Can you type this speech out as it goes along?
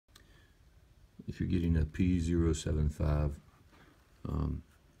if you're getting a P0705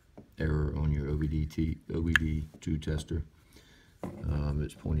 error on your OBD2 tester,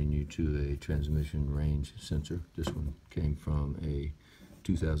 it's pointing you to a transmission range sensor. This one came from a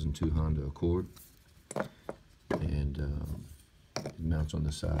 2002 Honda Accord, and it mounts on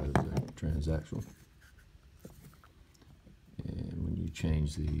the side of the transaxle. And when you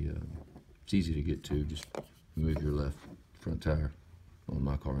change the, it's easy to get to, just move your left front tire, on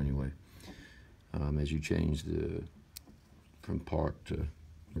my car anyway. As you change from park to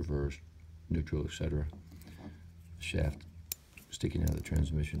reverse, neutral, etc., the shaft sticking out of the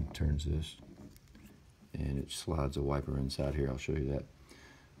transmission turns this, and it slides a wiper inside here. I'll show you that.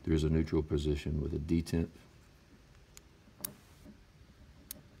 There's a neutral position with a detent.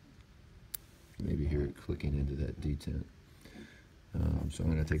 Maybe hear it clicking into that detent. So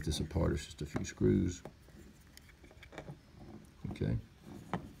I'm going to take this apart. It's just a few screws. Okay.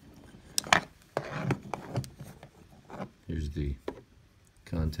 Here's the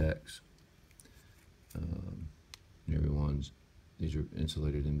contacts. These are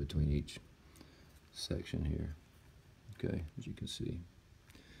insulated in between each section here. Okay, as you can see.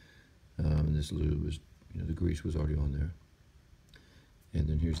 And this lube was, the grease was already on there. And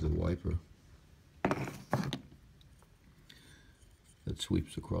then here's the wiper that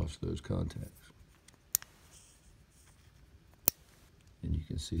sweeps across those contacts. And you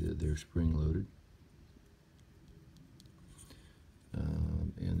can see that they're spring loaded.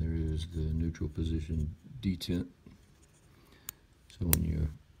 And there is the neutral position detent. So when you're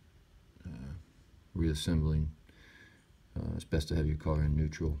reassembling, it's best to have your car in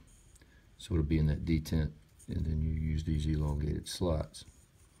neutral, so it'll be in that detent, and then you use these elongated slots,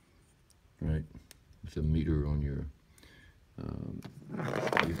 right, with a meter on your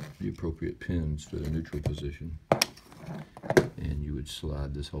the appropriate pins for the neutral position, and you would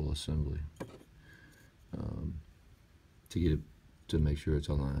slide this whole assembly to get it to make sure it's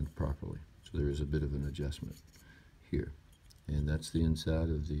aligned properly. So there is a bit of an adjustment here, and that's the inside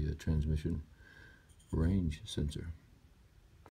of the transmission range sensor.